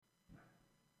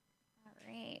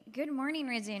Good morning,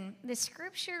 Risen. The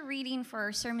scripture reading for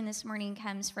our sermon this morning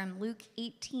comes from Luke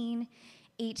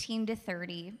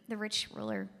 18:18-30, the rich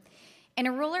ruler. And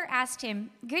a ruler asked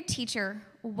him, "Good teacher,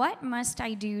 what must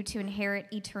I do to inherit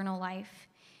eternal life?"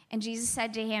 And Jesus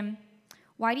said to him,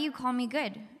 "Why do you call me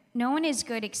good? No one is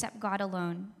good except God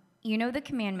alone. You know the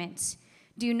commandments.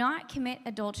 Do not commit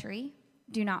adultery.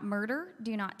 Do not murder.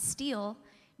 Do not steal.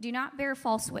 Do not bear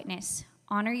false witness.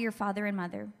 Honor your father and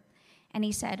mother." And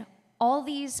he said, "All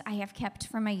these I have kept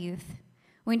from my youth."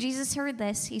 When Jesus heard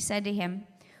this, he said to him,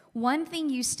 "One thing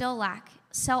you still lack.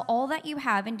 Sell all that you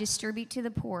have and distribute to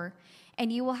the poor,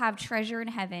 and you will have treasure in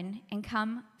heaven, and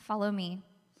come, follow me."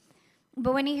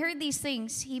 But when he heard these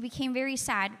things, he became very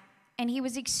sad, and he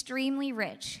was extremely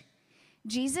rich.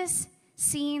 Jesus,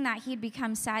 seeing that he had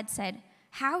become sad, said,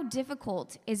 "How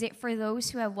difficult is it for those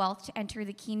who have wealth to enter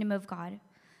the kingdom of God?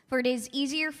 For it is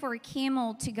easier for a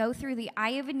camel to go through the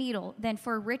eye of a needle than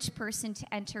for a rich person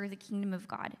to enter the kingdom of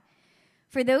God."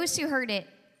 For those who heard it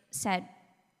said,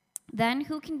 "Then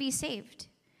who can be saved?"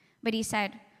 But he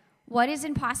said, "What is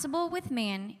impossible with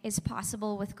man is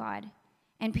possible with God."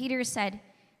 And Peter said,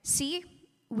 "See,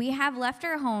 we have left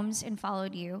our homes and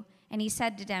followed you." And he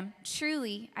said to them,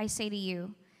 "Truly, I say to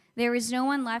you, there is no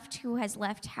one left who has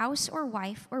left house or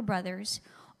wife or brothers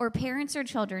or parents or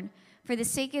children for the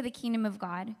sake of the kingdom of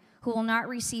God, who will not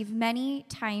receive many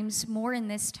times more in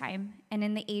this time and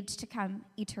in the age to come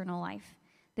eternal life."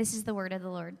 This is the word of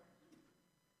the Lord.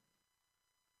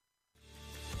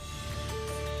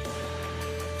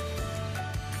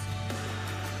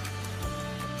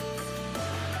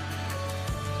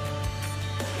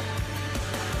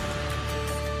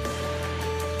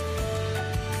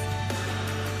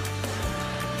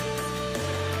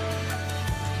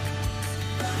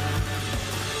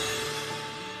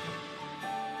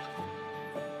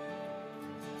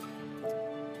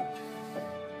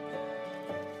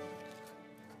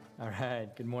 All right,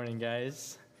 good morning,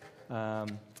 guys.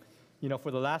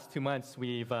 For the last 2 months,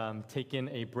 we've taken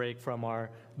a break from our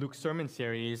Luke sermon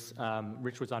series.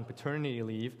 Rich was on paternity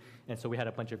leave, and so we had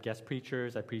a bunch of guest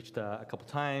preachers. I preached a couple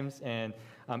times, and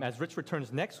as Rich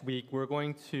returns next week, we're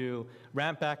going to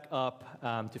ramp back up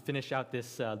to finish out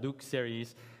this Luke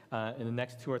series in the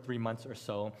next 2 or 3 months or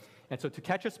so. And so to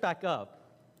catch us back up,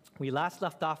 we last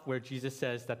left off where Jesus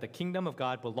says that the kingdom of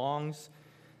God belongs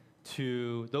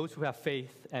to those who have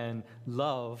faith and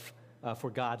love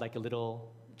for God like a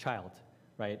little child,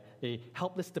 right? A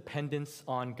helpless dependence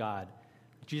on God.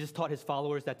 Jesus taught his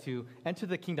followers that to enter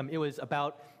the kingdom, it was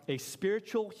about a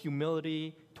spiritual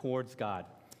humility towards God.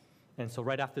 And so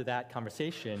right after that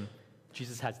conversation,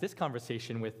 Jesus has this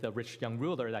conversation with the rich young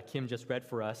ruler that Kim just read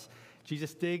for us.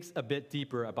 Jesus digs a bit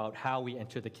deeper about how we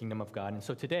enter the kingdom of God. And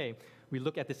so today, we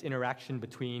look at this interaction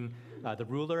between the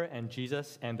ruler and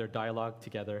Jesus and their dialogue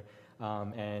together,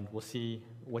 and we'll see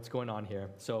what's going on here.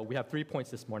 So we have 3 points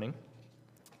this morning: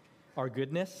 our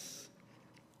goodness,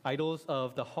 idols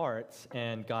of the heart,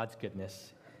 and God's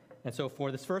goodness. And so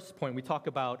for this first point, we talk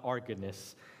about our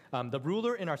goodness. The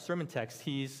ruler in our sermon text,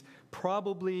 he's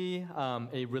probably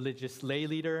a religious lay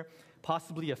leader,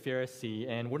 possibly a Pharisee,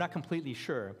 and we're not completely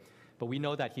sure, but we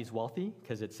know that he's wealthy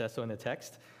because it says so in the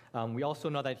text. We also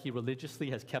know that he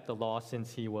religiously has kept the law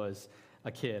since he was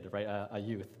a kid, right, a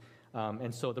youth.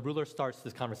 And so the ruler starts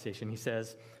this conversation. He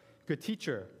says, "Good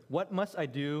teacher, what must I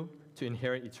do to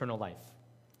inherit eternal life?"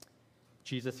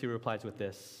 Jesus, he replies with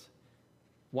this: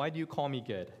 "Why do you call me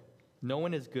good? No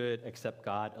one is good except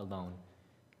God alone."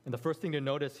 And the first thing to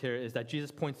notice here is that Jesus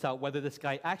points out whether this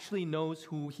guy actually knows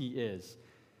who he is.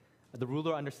 The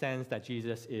ruler understands that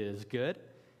Jesus is good,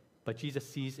 but Jesus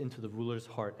sees into the ruler's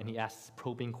heart, and he asks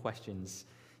probing questions.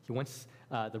 He wants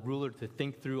the ruler to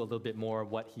think through a little bit more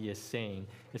what he is saying.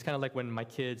 It's kind of like when my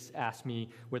kids ask me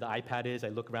where the iPad is. I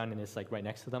look around, and it's like right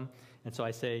next to them. And so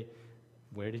I say,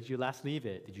 "Where did you last leave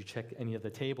it? Did you check any of the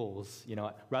tables?"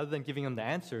 Rather than giving them the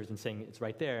answers and saying it's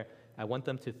right there, I want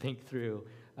them to think through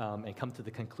and come to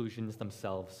the conclusions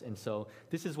themselves. And so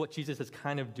this is what Jesus is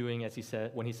kind of doing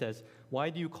when he says, "Why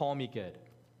do you call me good?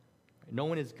 No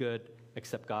one is good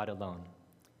except God alone."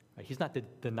 He's not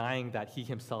denying that he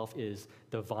himself is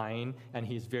divine and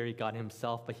he's very God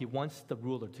himself, but he wants the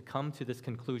ruler to come to this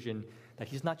conclusion that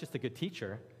he's not just a good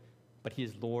teacher, but he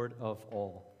is Lord of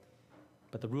all.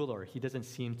 But the ruler, he doesn't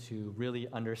seem to really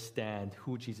understand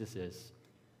who Jesus is.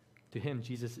 To him,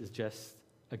 Jesus is just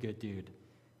a good dude,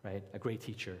 right? A great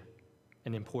teacher,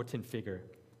 an important figure.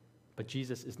 But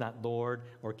Jesus is not Lord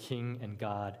or King and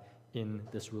God in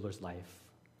this ruler's life.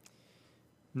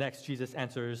 Next, Jesus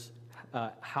answers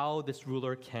how this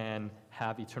ruler can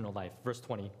have eternal life. Verse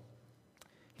 20,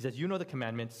 he says, "You know the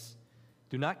commandments: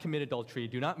 Do not commit adultery,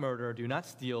 do not murder, do not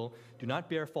steal, do not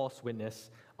bear false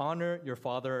witness, honor your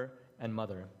father and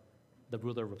mother. The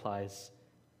ruler replies,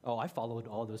 oh, I followed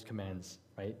all those commands,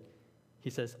 right? He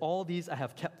says, all these I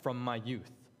have kept from my youth.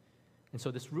 And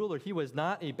so this ruler, he was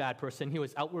not a bad person. He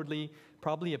was outwardly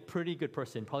probably a pretty good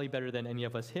person, probably better than any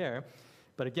of us here.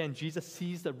 But again, Jesus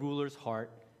sees the ruler's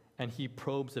heart, and he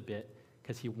probes a bit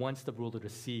because he wants the ruler to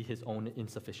see his own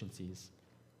insufficiencies.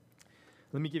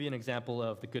 Let me give you an example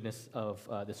of the goodness of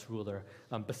this ruler.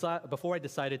 Before I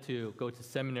decided to go to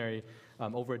seminary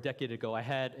over a decade ago, I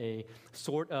had a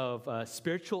sort of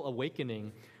spiritual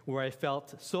awakening where I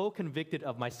felt so convicted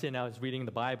of my sin. I was reading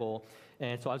the Bible,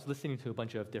 and so I was listening to a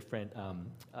bunch of different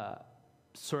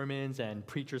sermons and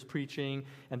preachers preaching,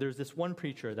 and there's this one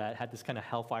preacher that had this kind of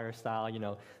hellfire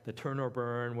style, the turn or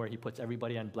burn, where he puts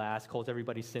everybody on blast, calls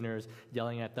everybody sinners,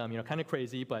 yelling at them, kind of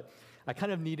crazy, but I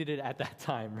kind of needed it at that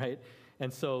time, right?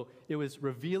 And so it was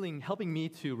helping me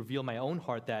to reveal my own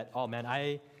heart that, oh man,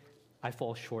 I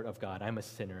fall short of God. I'm a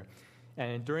sinner.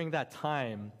 And during that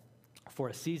time, for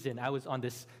a season, I was on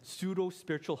this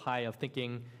pseudo-spiritual high of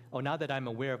thinking, oh, now that I'm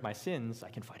aware of my sins, I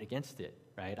can fight against it,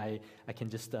 right? I can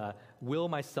just will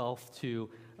myself to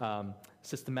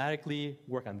systematically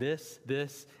work on this,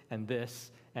 and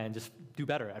this, and just do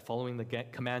better at following the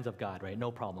commands of God, right?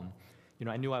 No problem.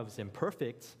 I knew I was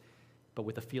imperfect, but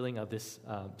with a feeling of this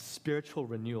spiritual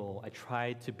renewal, I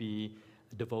tried to be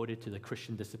devoted to the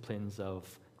Christian disciplines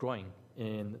of growing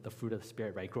in the fruit of the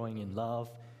Spirit, right? Growing in love,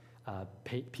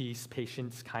 peace,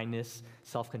 patience, kindness,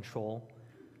 self-control.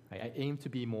 Right? I aim to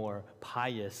be more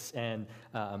pious and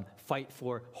fight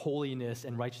for holiness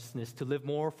and righteousness, to live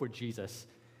more for Jesus.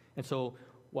 And so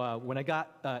when I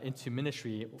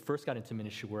first got into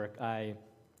ministry work, I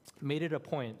made it a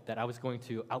point that I was going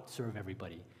to outserve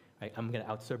everybody. Right? I'm going to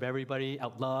outserve everybody,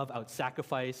 outlove,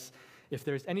 outsacrifice. If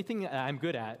there's anything I'm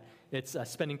good at, it's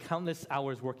spending countless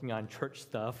hours working on church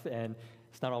stuff, and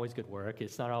it's not always good work.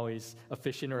 It's not always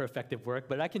efficient or effective work,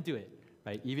 but I can do it,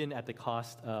 right? Even at the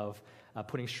cost of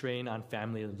putting strain on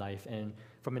family life. And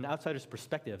from an outsider's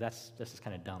perspective, that's just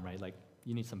kind of dumb, right? Like,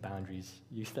 you need some boundaries.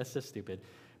 That's just stupid.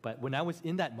 But when I was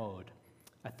in that mode,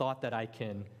 I thought that I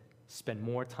can spend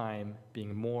more time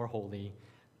being more holy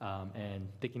and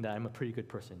thinking that I'm a pretty good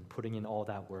person, putting in all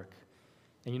that work.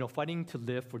 And, fighting to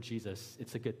live for Jesus,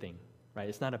 it's a good thing, right?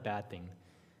 It's not a bad thing.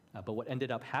 But what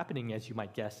ended up happening, as you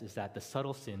might guess, is that the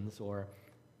subtle sins, or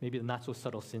maybe the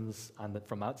not-so-subtle sins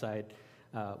from outside,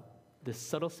 the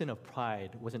subtle sin of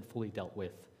pride wasn't fully dealt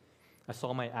with. I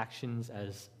saw my actions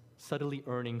as subtly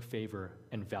earning favor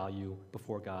and value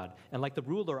before God. And like the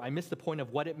ruler, I missed the point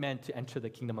of what it meant to enter the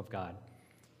kingdom of God.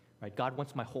 Right? God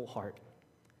wants my whole heart.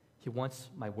 He wants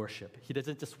my worship. He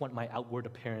doesn't just want my outward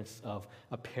appearance of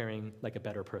appearing like a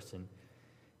better person.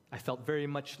 I felt very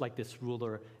much like this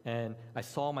ruler, and I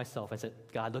saw myself. I said,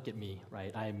 God, look at me,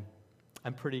 right?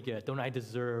 I'm pretty good. Don't I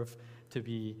deserve to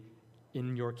be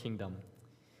in your kingdom?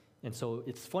 And so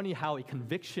it's funny how a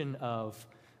conviction of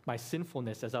my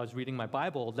sinfulness as I was reading my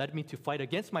Bible led me to fight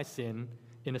against my sin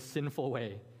in a sinful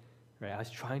way. Right? I was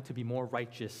trying to be more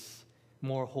righteous,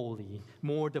 more holy,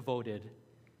 more devoted,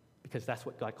 because that's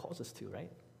what God calls us to,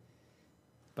 right?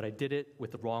 But I did it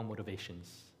with the wrong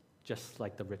motivations, just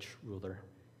like the rich ruler.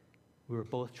 We were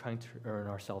both trying to earn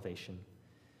our salvation.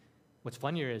 What's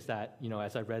funnier is that,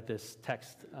 as I read this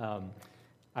text,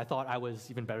 I thought I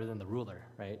was even better than the ruler,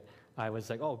 right? I was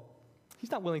like, oh,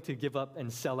 he's not willing to give up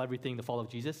and sell everything to follow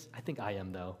Jesus. I think I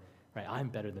am, though, right? I'm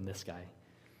better than this guy.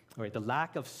 All right, the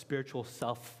lack of spiritual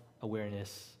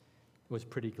self-awareness was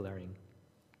pretty glaring.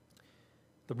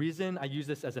 The reason I use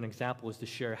this as an example is to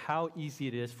share how easy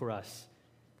it is for us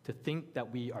to think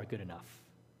that we are good enough,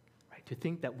 right? To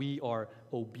think that we are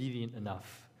obedient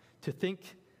enough, to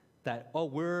think that, oh,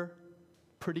 we're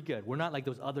pretty good. We're not like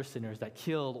those other sinners that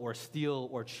kill or steal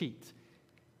or cheat.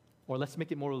 Or let's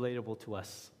make it more relatable to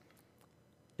us.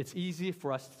 It's easy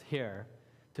for us here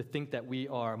to think that we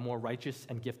are more righteous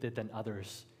and gifted than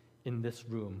others in this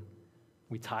room.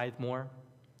 We tithe more.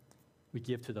 We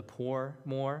give to the poor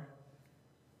more.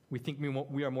 We think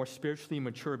we are more spiritually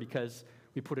mature because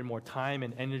we put in more time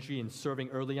and energy in serving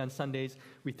early on Sundays.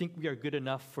 We think we are good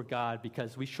enough for God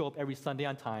because we show up every Sunday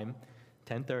on time,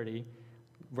 10:30,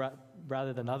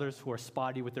 rather than others who are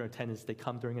spotty with their attendance. They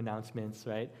come during announcements,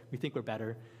 right? We think we're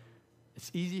better.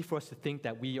 It's easy for us to think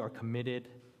that we are committed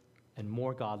and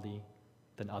more godly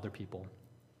than other people.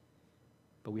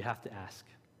 But we have to ask,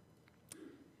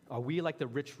 are we like the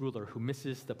rich ruler who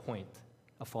misses the point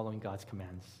of following God's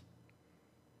commands?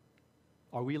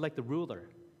 Are we like the ruler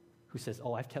who says,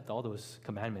 oh, I've kept all those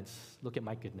commandments. Look at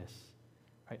my goodness.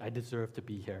 Right? I deserve to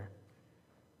be here.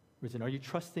 Are you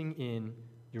trusting in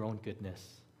your own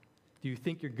goodness? Do you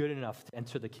think you're good enough to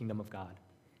enter the kingdom of God?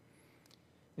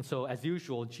 And so, as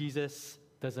usual, Jesus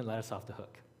doesn't let us off the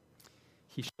hook.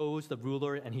 He shows the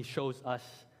ruler and he shows us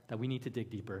that we need to dig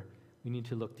deeper. We need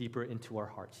to look deeper into our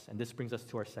hearts. And this brings us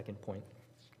to our second point,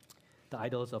 the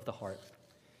idols of the heart.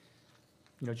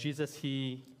 Jesus,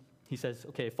 he says,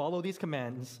 okay, follow these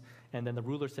commands. And then the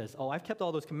ruler says, oh, I've kept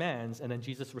all those commands. And then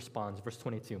Jesus responds, verse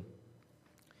 22.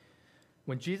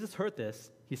 When Jesus heard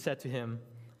this, he said to him,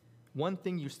 one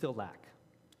thing you still lack.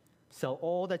 Sell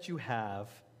all that you have,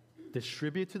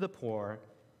 distribute to the poor,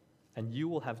 and you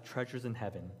will have treasures in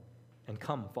heaven. And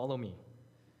come, follow me.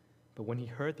 But when he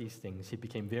heard these things, he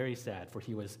became very sad, for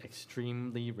he was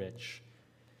extremely rich.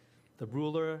 The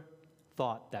ruler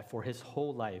thought that for his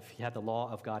whole life, he had the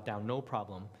law of God down, no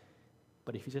problem.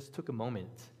 But if he just took a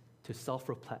moment to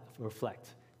self-reflect,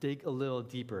 dig a little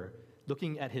deeper,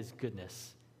 looking at his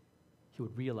goodness, he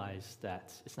would realize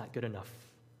that it's not good enough,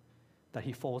 that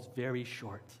he falls very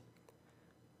short.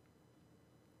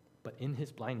 But in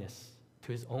his blindness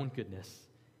to his own goodness,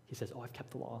 he says, oh, I've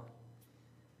kept the law.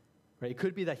 Right? It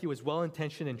could be that he was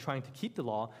well-intentioned in trying to keep the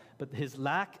law, but his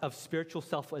lack of spiritual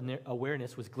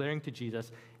self-awareness was glaring to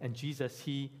Jesus, and Jesus,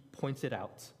 he points it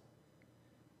out.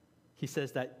 He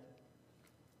says that,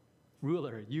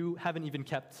 ruler, you haven't even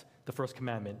kept the first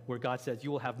commandment, where God says, you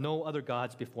will have no other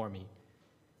gods before me.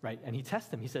 Right? And he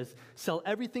tests him. He says, sell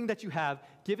everything that you have,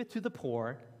 give it to the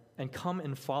poor, and come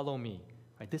and follow me.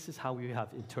 Right? This is how we have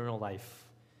eternal life.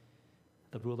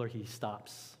 The ruler, he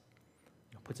stops,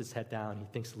 puts his head down, he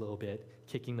thinks a little bit,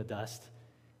 kicking the dust.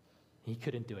 He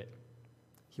couldn't do it.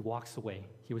 He walks away.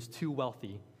 He was too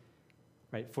wealthy.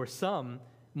 Right? For some,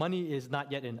 money is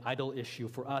not yet an idol issue.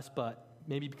 For us, but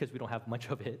maybe because we don't have much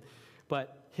of it.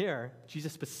 But here,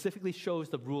 Jesus specifically shows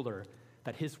the ruler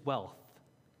that his wealth,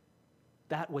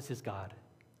 that was his God,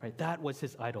 right? That was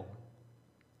his idol.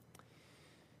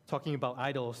 Talking about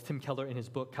idols, Tim Keller, in his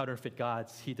book, Counterfeit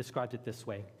Gods, he described it this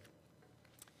way.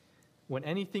 When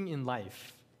anything in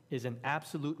life is an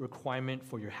absolute requirement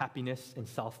for your happiness and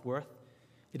self-worth,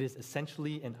 it is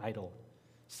essentially an idol,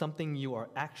 something you are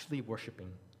actually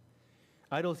worshiping.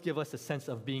 Idols give us a sense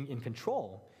of being in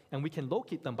control, and we can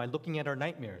locate them by looking at our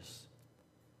nightmares.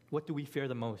 What do we fear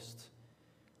the most?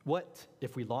 What,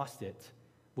 if we lost it,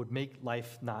 would make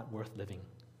life not worth living?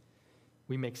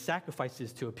 We make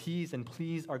sacrifices to appease and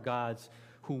please our gods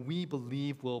who we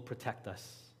believe will protect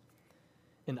us.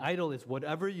 An idol is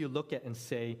whatever you look at and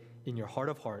say in your heart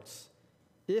of hearts,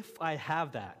 if I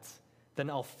have that, then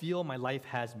I'll feel my life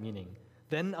has meaning.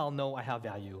 Then I'll know I have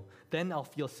value. Then I'll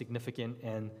feel significant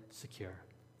and secure.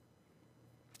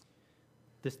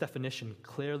 This definition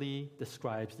clearly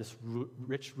describes this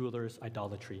rich ruler's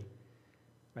idolatry.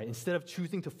 Right? Instead of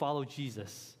choosing to follow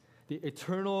Jesus, the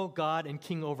eternal God and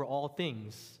King over all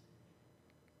things,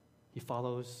 he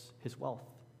follows his wealth.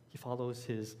 He follows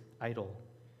his idol.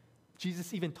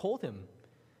 Jesus even told him,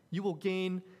 you will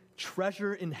gain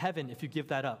treasure in heaven if you give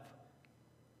that up.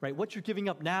 Right? What you're giving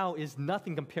up now is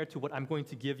nothing compared to what I'm going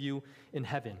to give you in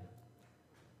heaven.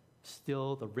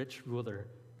 Still, the rich ruler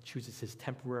chooses his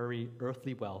temporary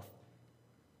earthly wealth.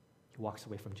 He walks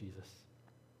away from Jesus.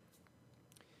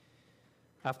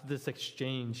 After this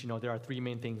exchange, there are three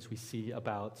main things we see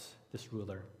about this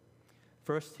ruler.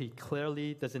 First, he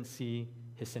clearly doesn't see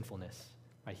his sinfulness.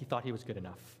 Right? He thought he was good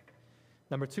enough.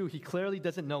 Number two, he clearly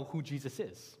doesn't know who Jesus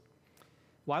is.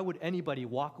 Why would anybody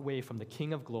walk away from the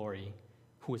King of Glory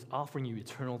who is offering you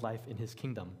eternal life in his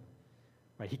kingdom?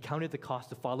 Right? He counted the cost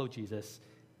to follow Jesus.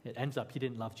 It ends up he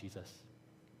didn't love Jesus.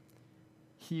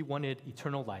 He wanted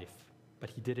eternal life,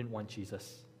 but he didn't want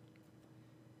Jesus.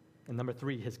 And number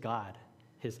three, his God,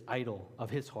 his idol of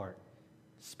his heart,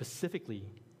 specifically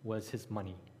was his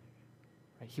money.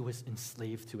 Right? He was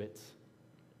enslaved to it.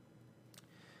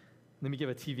 Let me give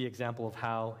a TV example of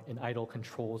how an idol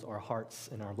controls our hearts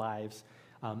and our lives.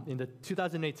 In the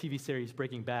 2008 TV series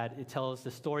Breaking Bad, it tells the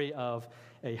story of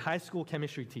a high school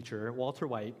chemistry teacher, Walter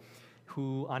White,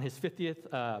 who on his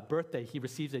 50th birthday, he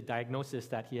receives a diagnosis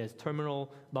that he has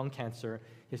terminal lung cancer.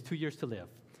 He has 2 years to live.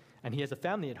 And he has a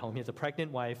family at home. He has a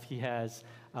pregnant wife. He has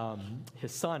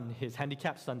his son, his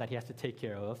handicapped son that he has to take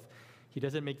care of. He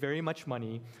doesn't make very much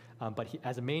money, but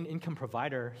as a main income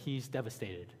provider, he's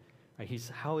devastated.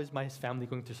 Right? How is my family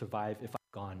going to survive if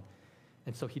I'm gone?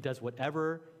 And so he does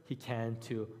whatever he can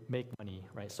to make money.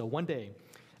 Right? So one day,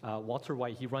 Walter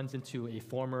White, he runs into a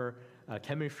former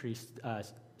chemistry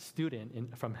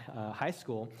student from high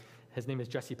school. His name is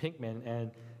Jesse Pinkman, and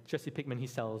Jesse Pinkman, he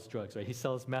sells drugs, right? He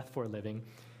sells meth for a living.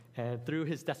 And through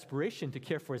his desperation to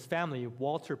care for his family,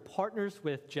 Walter partners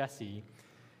with Jesse,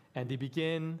 and they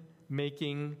begin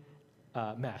making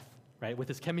meth, right? With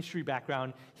his chemistry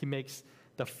background, he makes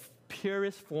the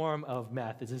purest form of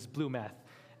meth. It's this blue meth.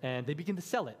 And they begin to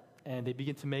sell it, and they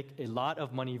begin to make a lot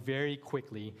of money very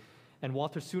quickly. And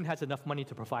Walter soon has enough money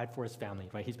to provide for his family,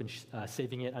 right? He's been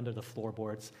saving it under the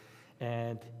floorboards,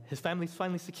 and his family's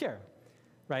finally secure,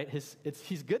 right?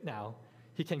 He's good now.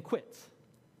 He can quit,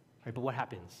 right? But what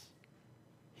happens?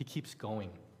 He keeps going.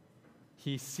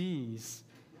 He sees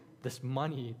this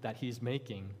money that he's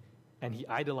making, and he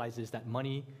idolizes that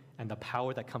money and the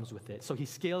power that comes with it. So he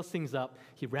scales things up,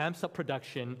 he ramps up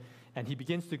production, and he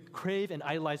begins to crave and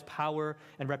idolize power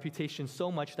and reputation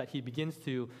so much that he begins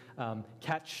to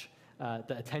catch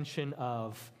the attention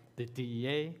of the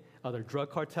DEA, other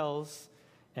drug cartels,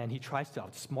 and he tries to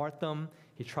outsmart them.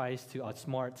 He tries to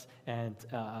outsmart and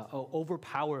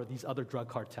overpower these other drug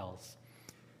cartels.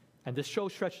 And this show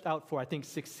stretched out for, I think,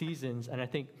 6 seasons, and I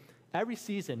think every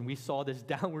season we saw this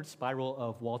downward spiral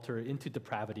of Walter into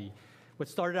depravity. What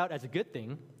started out as a good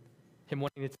thing, him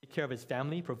wanting to take care of his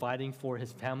family, providing for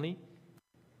his family,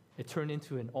 it turned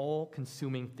into an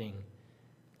all-consuming thing.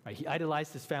 Right? He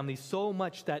idolized his family so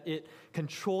much that it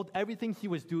controlled everything he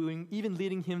was doing, even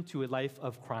leading him to a life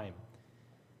of crime.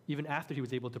 Even after he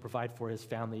was able to provide for his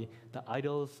family, the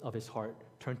idols of his heart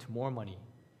turned to more money,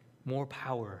 more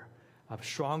power, a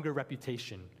stronger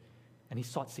reputation, and he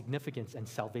sought significance and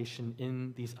salvation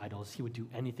in these idols. He would do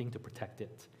anything to protect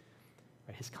it.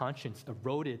 Right? His conscience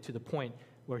eroded to the point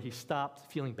where he stopped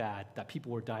feeling bad that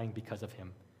people were dying because of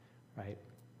him. Right?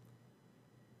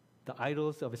 The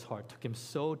idols of his heart took him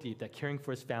so deep that caring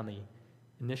for his family,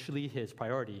 initially his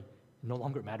priority, no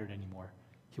longer mattered anymore.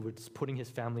 He was putting his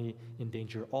family in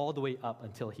danger all the way up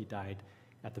until he died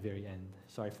at the very end.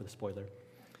 Sorry for the spoiler.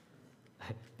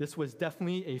 This was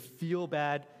definitely a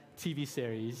feel-bad TV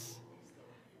series.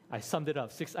 I summed it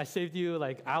up. I saved you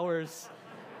like hours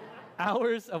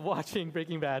of watching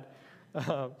Breaking Bad.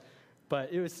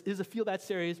 But it was a feel-bad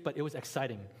series, but it was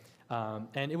exciting.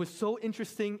 And it was so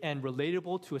interesting and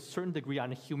relatable to a certain degree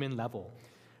on a human level.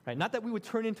 Right? Not that we would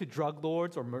turn into drug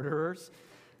lords or murderers,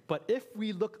 but if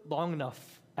we look long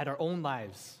enough at our own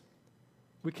lives,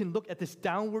 we can look at this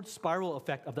downward spiral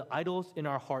effect of the idols in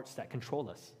our hearts that control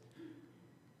us.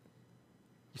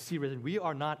 You see, Risen, we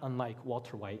are not unlike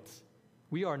Walter White.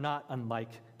 We are not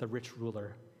unlike the rich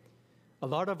ruler. A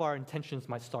lot of our intentions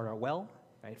might start out well,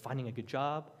 right? Finding a good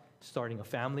job, starting a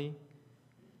family,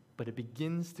 but it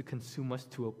begins to consume us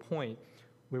to a point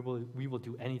where we will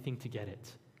do anything to get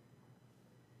it.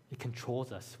 It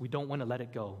controls us. We don't want to let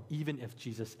it go, even if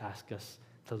Jesus asks us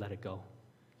to let it go.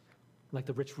 Like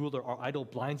the rich ruler, our idol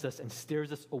blinds us and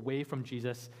steers us away from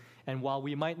Jesus. And while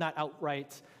we might not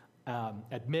outright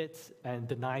admit and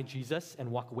deny Jesus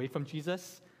and walk away from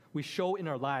Jesus, we show in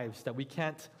our lives that we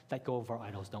can't let go of our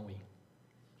idols, don't we?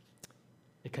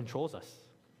 It controls us.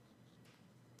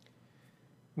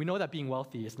 We know that being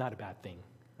wealthy is not a bad thing,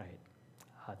 right?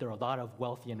 There are a lot of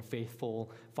wealthy and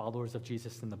faithful followers of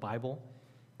Jesus in the Bible,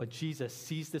 but Jesus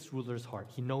sees this ruler's heart.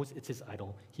 He knows it's his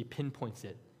idol. He pinpoints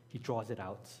it. He draws it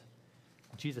out.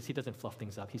 Jesus, he doesn't fluff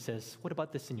things up. He says, what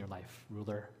about this in your life,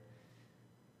 ruler?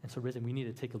 And so, Risen, we need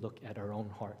to take a look at our own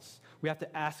hearts. We have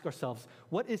to ask ourselves,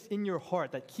 what is in your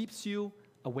heart that keeps you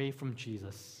away from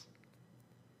Jesus?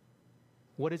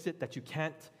 What is it that you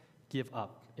can't give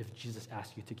up if Jesus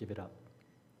asks you to give it up?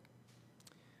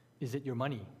 Is it your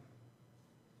money?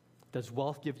 Does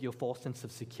wealth give you a false sense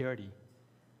of security?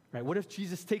 Right? What if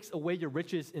Jesus takes away your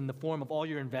riches in the form of all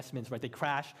your investments, right? They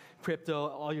crash, crypto,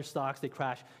 all your stocks, they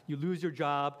crash. You lose your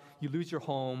job, you lose your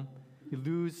home, you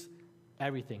lose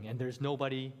everything, and there's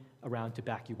nobody around to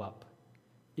back you up.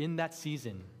 In that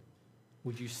season,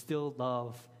 would you still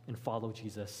love and follow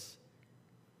Jesus,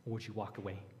 or would you walk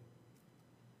away?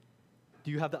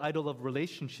 Do you have the idol of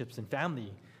relationships and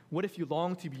family? What if you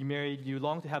long to be married, you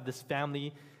long to have this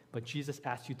family, but Jesus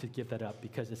asks you to give that up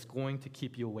because it's going to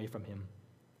keep you away from him?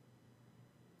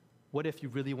 What if you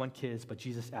really want kids, but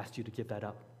Jesus asked you to give that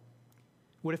up?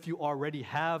 What if you already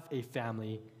have a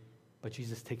family, but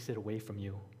Jesus takes it away from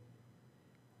you?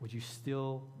 Would you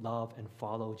still love and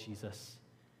follow Jesus,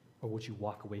 or would you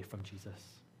walk away from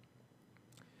Jesus?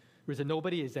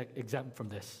 Nobody is exempt from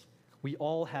this. We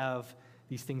all have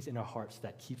these things in our hearts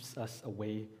that keeps us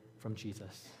away from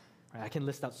Jesus. I can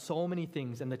list out so many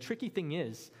things, and the tricky thing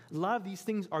is, a lot of these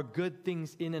things are good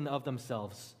things in and of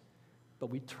themselves, but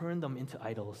we turn them into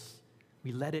idols.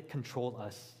 We let it control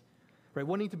us. Right?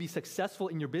 Wanting to be successful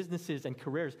in your businesses and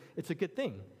careers, it's a good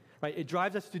thing. Right? It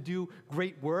drives us to do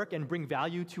great work and bring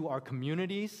value to our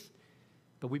communities,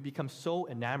 but we become so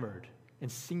enamored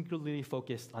and singularly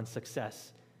focused on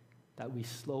success that we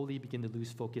slowly begin to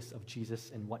lose focus of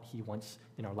Jesus and what he wants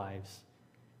in our lives.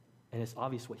 And it's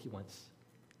obvious what he wants.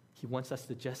 He wants us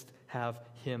to just have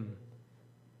him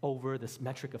over this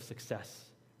metric of success,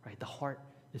 right? The heart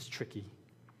is tricky.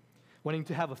 Wanting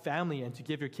to have a family and to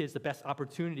give your kids the best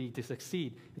opportunity to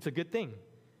succeed, it's a good thing.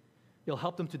 It'll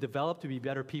help them to develop to be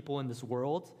better people in this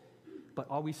world. But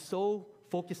are we so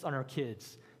focused on our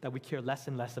kids that we care less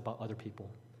and less about other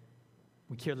people?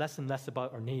 We care less and less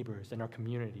about our neighbors and our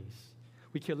communities.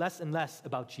 We care less and less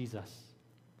about Jesus.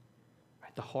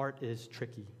 Right? The heart is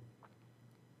tricky.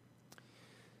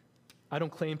 I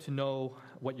don't claim to know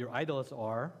what your idols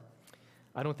are.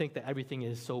 I don't think that everything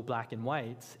is so black and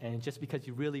white, and just because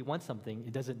you really want something,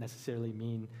 it doesn't necessarily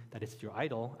mean that it's your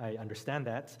idol. I understand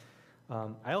that.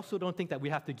 I also don't think that we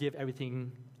have to give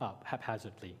everything up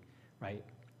haphazardly, right?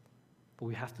 But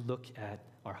we have to look at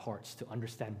our hearts to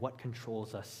understand what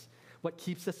controls us, what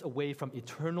keeps us away from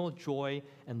eternal joy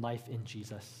and life in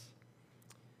Jesus.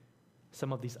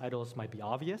 Some of these idols might be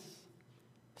obvious.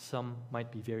 Some might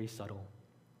be very subtle.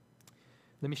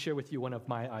 Let me share with you one of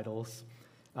my idols.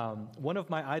 One of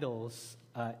my idols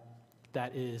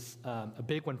that is a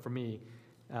big one for me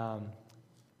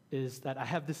is that I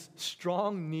have this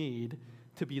strong need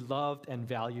to be loved and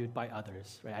valued by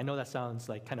others. Right? I know that sounds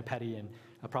like kind of petty and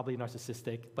probably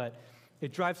narcissistic, but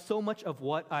it drives so much of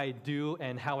what I do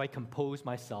and how I compose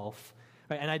myself.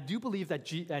 Right? And I do believe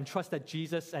that and trust that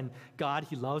Jesus and God,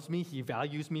 he loves me, he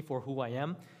values me for who I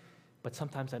am, but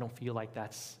sometimes I don't feel like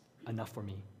that's enough for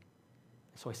me.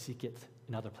 So I seek it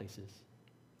in other places.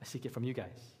 I seek it from you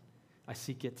guys. I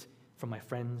seek it from my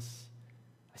friends.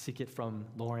 I seek it from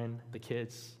Lauren, the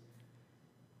kids.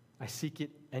 I seek it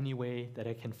any way that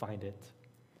I can find it.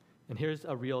 And here's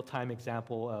a real-time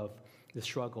example of the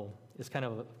struggle. It's kind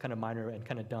of minor and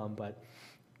kind of dumb, but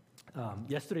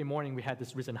yesterday morning we had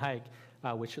this Risen hike,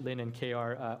 which Lynn and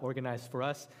KR organized for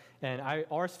us. And I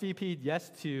RSVP'd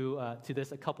yes to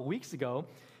this a couple weeks ago,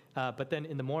 but then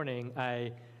in the morning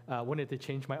I wanted to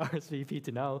change my RSVP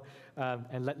to no,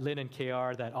 and let Lynn and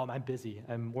KR that, I'm busy.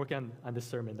 I'm working on this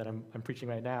sermon that I'm preaching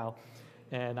right now,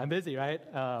 and I'm busy, right?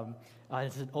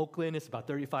 It's in Oakland. It's about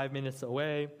 35 minutes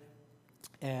away.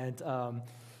 And,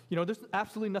 there's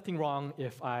absolutely nothing wrong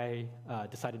if I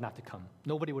decided not to come.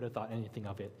 Nobody would have thought anything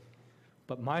of it.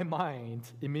 But my mind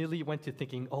immediately went to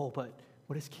thinking, but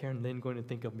what is Karen Lynn going to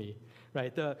think of me,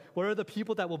 right? What are the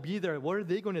people that will be there? What are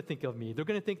they going to think of me? They're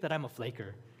going to think that I'm a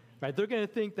flaker. Right? They're going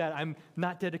to think that I'm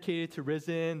not dedicated to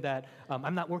Risen, that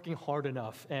I'm not working hard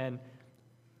enough. And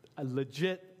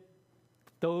legit,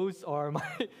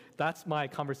 that's my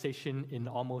conversation in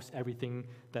almost everything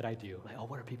that I do. Like,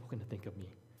 what are people going to think of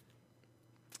me?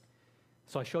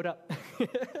 So I showed up.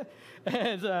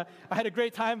 And I had a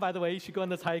great time, by the way. You should go on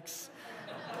those hikes.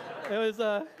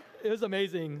 It was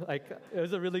amazing. It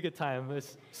was a really good time.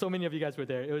 So many of you guys were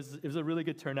there. It was a really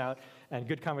good turnout and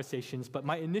good conversations. But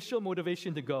my initial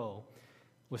motivation to go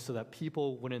was so that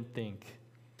people wouldn't think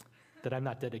that I'm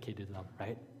not dedicated to them,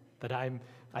 right? That I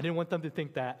didn't want them to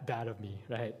think that bad of me,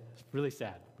 right? It's really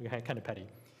sad. Kind of petty.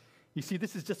 You see,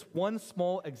 this is just one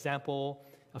small example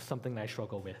of something that I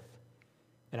struggle with.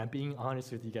 And I'm being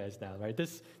honest with you guys now, right?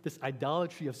 This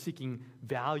idolatry of seeking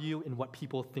value in what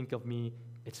people think of me,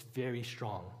 it's very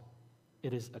strong.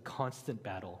 It is a constant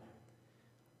battle.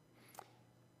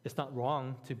 It's not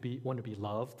wrong to want to be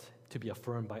loved, to be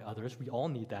affirmed by others. We all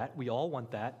need that. We all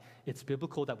want that. It's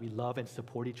biblical that we love and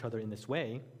support each other in this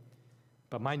way.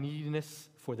 But my neediness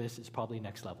for this is probably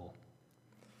next level.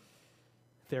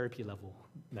 Therapy level,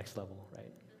 next level,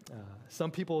 right?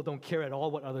 Some people don't care at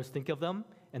all what others think of them,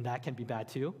 and that can be bad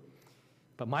too.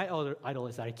 But my other idol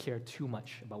is that I care too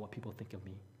much about what people think of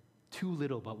me, too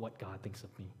little about what God thinks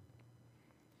of me.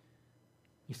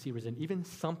 You see, Risen, even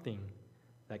something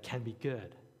that can be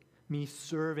good, me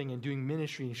serving and doing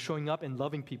ministry and showing up and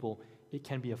loving people, it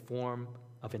can be a form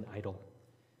of an idol.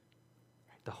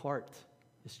 The heart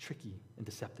is tricky and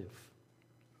deceptive.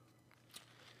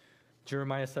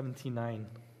 Jeremiah 17:9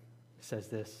 says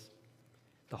this,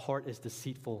 "The heart is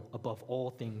deceitful above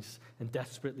all things and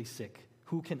desperately sick.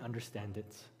 Who can understand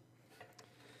it?"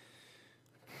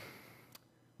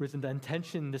 Risen, the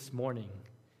intention this morning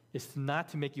is not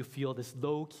to make you feel this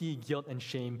low-key guilt and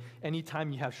shame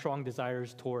anytime you have strong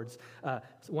desires towards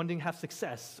wanting to have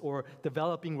success or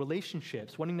developing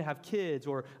relationships, wanting to have kids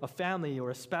or a family or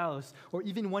a spouse, or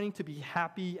even wanting to be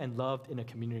happy and loved in a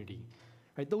community.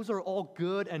 Right? Those are all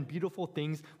good and beautiful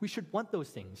things. We should want those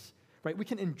things. Right? We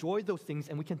can enjoy those things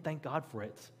and we can thank God for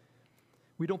it.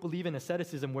 We don't believe in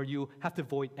asceticism where you have to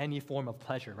avoid any form of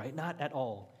pleasure, right? Not at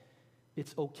all.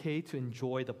 It's okay to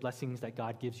enjoy the blessings that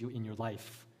God gives you in your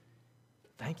life.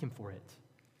 Thank him for it.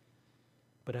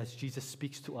 But as Jesus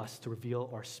speaks to us to reveal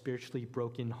our spiritually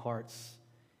broken hearts,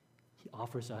 he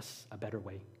offers us a better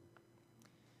way.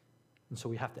 And so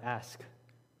we have to ask,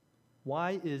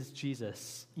 why is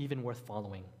Jesus even worth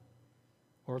following?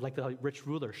 Or like the rich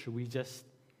ruler, should we just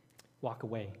walk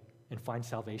away and find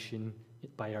salvation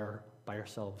by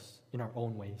ourselves, in our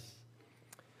own ways?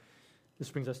 This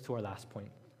brings us to our last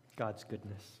point, God's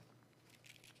goodness.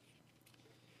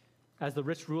 As the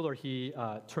rich ruler, he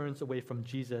turns away from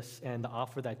Jesus and the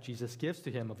offer that Jesus gives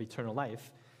to him of eternal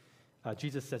life.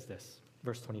 Jesus says this,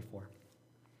 verse 24.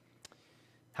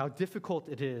 How difficult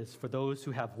it is for those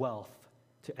who have wealth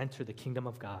to enter the kingdom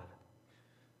of God.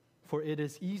 For it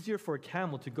is easier for a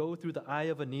camel to go through the eye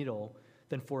of a needle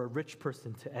than for a rich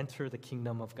person to enter the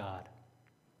kingdom of God.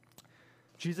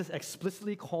 Jesus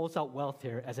explicitly calls out wealth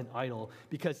here as an idol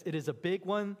because it is a big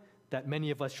one that many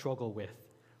of us struggle with.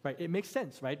 Right? It makes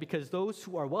sense, right? Because those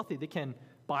who are wealthy, they can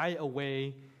buy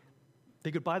away,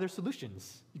 they could buy their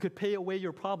solutions. You could pay away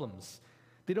your problems.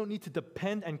 They don't need to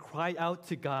depend and cry out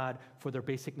to God for their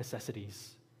basic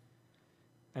necessities.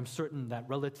 I'm certain that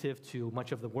relative to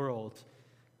much of the world,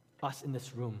 us in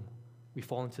this room, we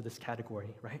fall into this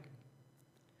category, right?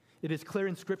 It is clear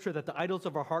in Scripture that the idols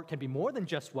of our heart can be more than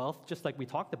just wealth, just like we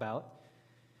talked about.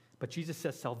 But Jesus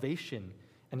says salvation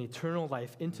and eternal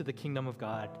life into the kingdom of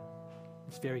God,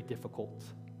 it's very difficult.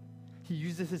 He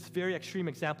uses this very extreme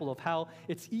example of how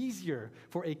it's easier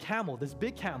for a camel, this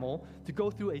big camel, to go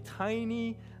through a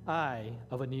tiny eye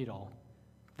of a needle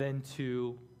than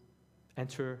to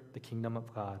enter the kingdom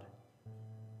of God.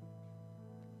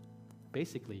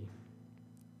 Basically,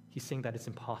 he's saying that it's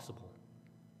impossible.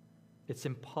 It's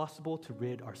impossible to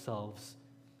rid ourselves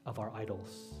of our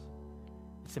idols.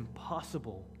 It's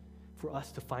impossible for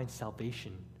us to find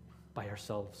salvation by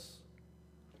ourselves.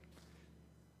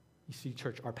 You see,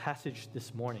 church, our passage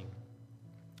this morning,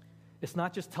 it's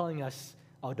not just telling us,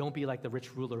 oh, don't be like the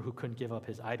rich ruler who couldn't give up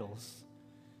his idols.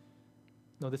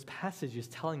 No, this passage is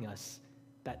telling us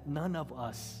that none of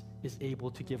us is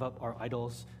able to give up our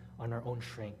idols on our own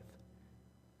strength.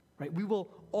 Right? We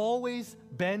will always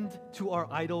bend to our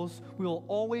idols. We will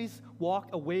always walk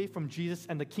away from Jesus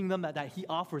and the kingdom that he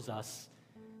offers us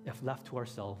if left to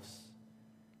ourselves.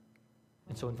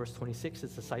 And so in verse 26,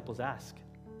 his disciples ask,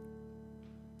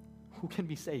 who can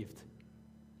be saved?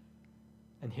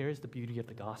 And here is the beauty of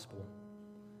the gospel.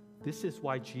 This is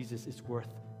why Jesus is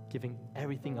worth giving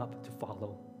everything up to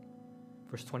follow.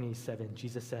 Verse 27,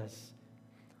 Jesus says,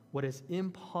 what is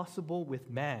impossible with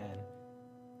man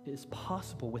is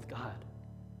possible with God.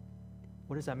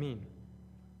 What does that mean?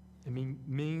 It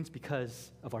means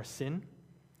because of our sin,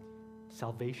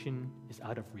 salvation is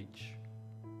out of reach.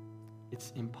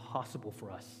 It's impossible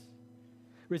for us.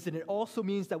 Listen, it also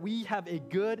means that we have a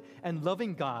good and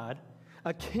loving God,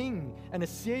 a king and a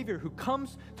savior who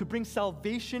comes to bring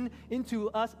salvation into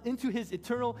us,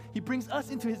 he brings us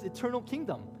into his eternal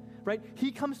kingdom, right?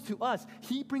 He comes to us.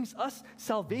 He brings us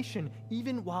salvation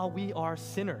even while we are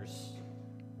sinners.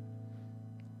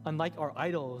 Unlike our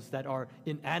idols that are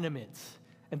inanimate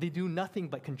and they do nothing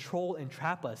but control and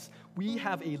trap us, we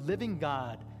have a living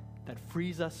God that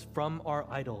frees us from our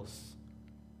idols.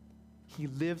 He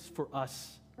lives for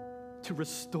us to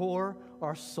restore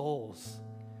our souls,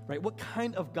 right? What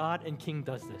kind of God and King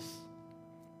does this?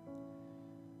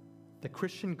 The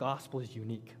Christian gospel is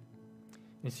unique.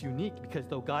 And it's unique because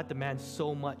though God demands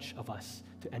so much of us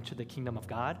to enter the kingdom of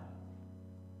God,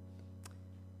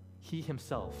 he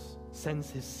himself sends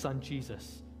his son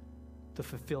Jesus to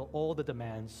fulfill all the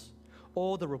demands,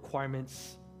 all the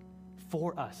requirements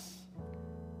for us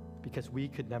because we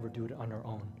could never do it on our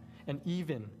own. And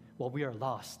even while we are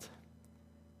lost,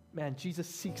 man, Jesus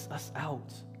seeks us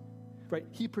out, right?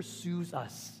 He pursues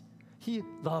us. He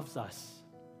loves us.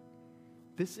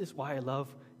 This is why I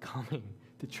love coming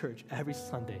to church every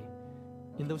Sunday.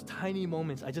 In those tiny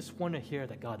moments, I just want to hear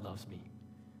that God loves me,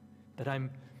 that I'm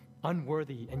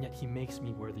unworthy, and yet he makes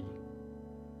me worthy.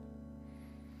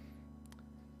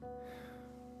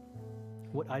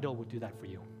 What idol would do that for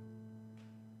you?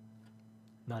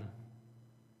 None.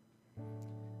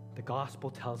 The gospel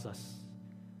tells us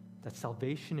that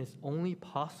salvation is only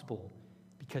possible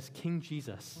because King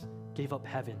Jesus gave up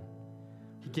heaven.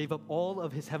 He gave up all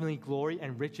of his heavenly glory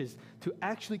and riches to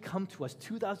actually come to us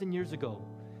 2,000 years ago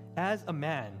as a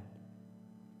man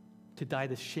to die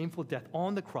this shameful death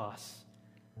on the cross,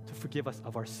 to forgive us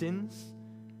of our sins,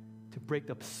 to break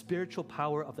the spiritual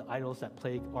power of the idols that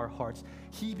plague our hearts.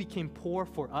 He became poor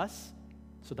for us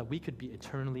so that we could be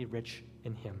eternally rich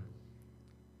in him.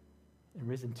 And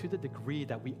risen to the degree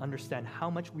that we understand how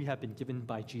much we have been given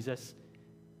by Jesus,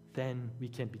 then we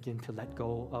can begin to let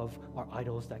go of our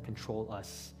idols that control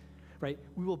us, right?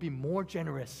 We will be more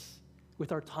generous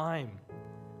with our time,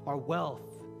 our wealth,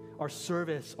 our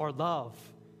service, our love.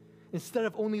 instead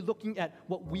of only looking at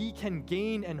what we can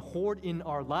gain and hoard in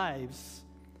our lives,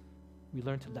 we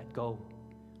learn to let go.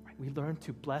 Right? We learn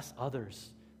to bless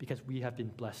others because we have been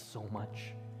blessed so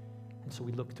much. And so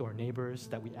we look to our neighbors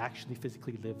that we actually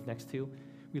physically live next to.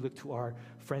 We look to our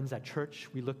friends at church.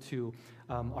 We look to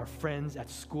our friends at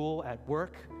school, at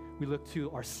work. We look to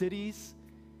our cities.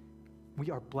 We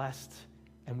are blessed,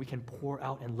 and we can pour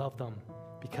out and love them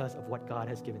because of what God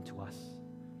has given to us.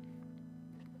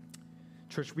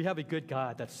 Church, we have a good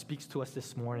God that speaks to us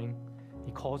this morning.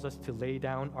 He calls us to lay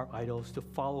down our idols, to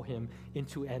follow him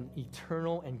into an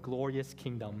eternal and glorious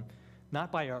kingdom, not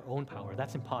by our own power,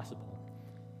 that's impossible,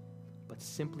 but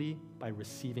simply by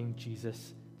receiving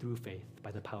Jesus through faith,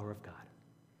 by the power of God.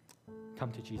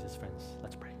 Come to Jesus, friends.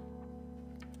 Let's pray.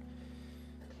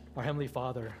 Our Heavenly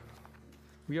Father,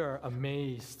 we are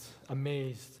amazed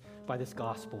by this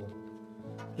gospel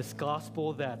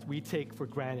that we take for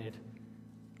granted.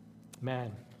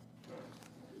 Man,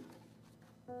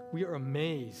 we are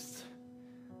amazed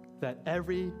that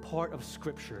every part of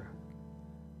Scripture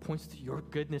points to your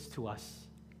goodness to us.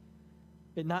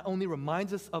 It not only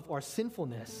reminds us of our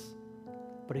sinfulness,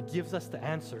 but it gives us the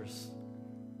answers.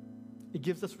 It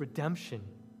gives us redemption.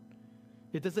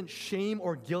 It doesn't shame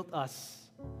or guilt us.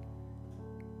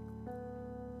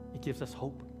 It gives us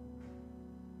hope.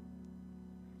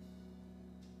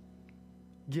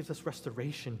 It gives us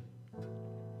restoration.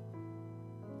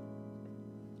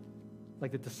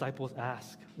 Like the disciples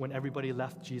asked when everybody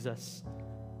left Jesus,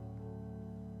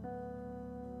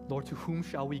 Lord, to whom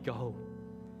shall we go?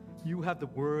 You have the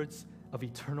words of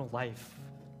eternal life.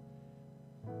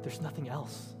 There's nothing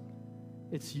else.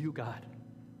 It's you, God.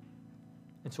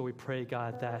 And so we pray,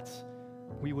 God, that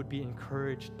we would be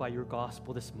encouraged by your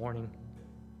gospel this morning.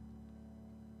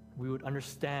 We would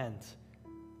understand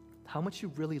how much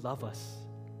you really love us.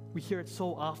 We hear it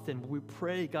so often, but we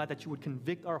pray, God, that you would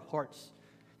convict our hearts.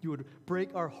 You would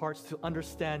break our hearts to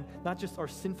understand not just our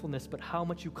sinfulness, but how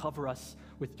much you cover us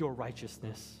with your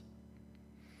righteousness.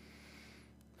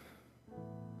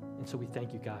 And so we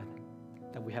thank you, God,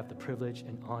 that we have the privilege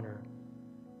and honor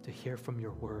to hear from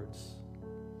your words.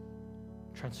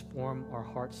 Transform our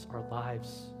hearts, our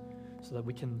lives, so that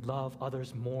we can love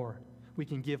others more. We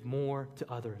can give more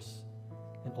to others.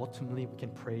 And ultimately, we can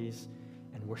praise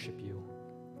and worship you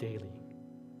daily.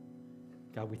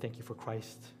 God, we thank you for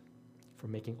Christ, for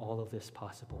making all of this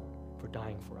possible, for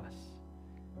dying for us.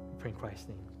 We pray in Christ's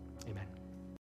name. Amen.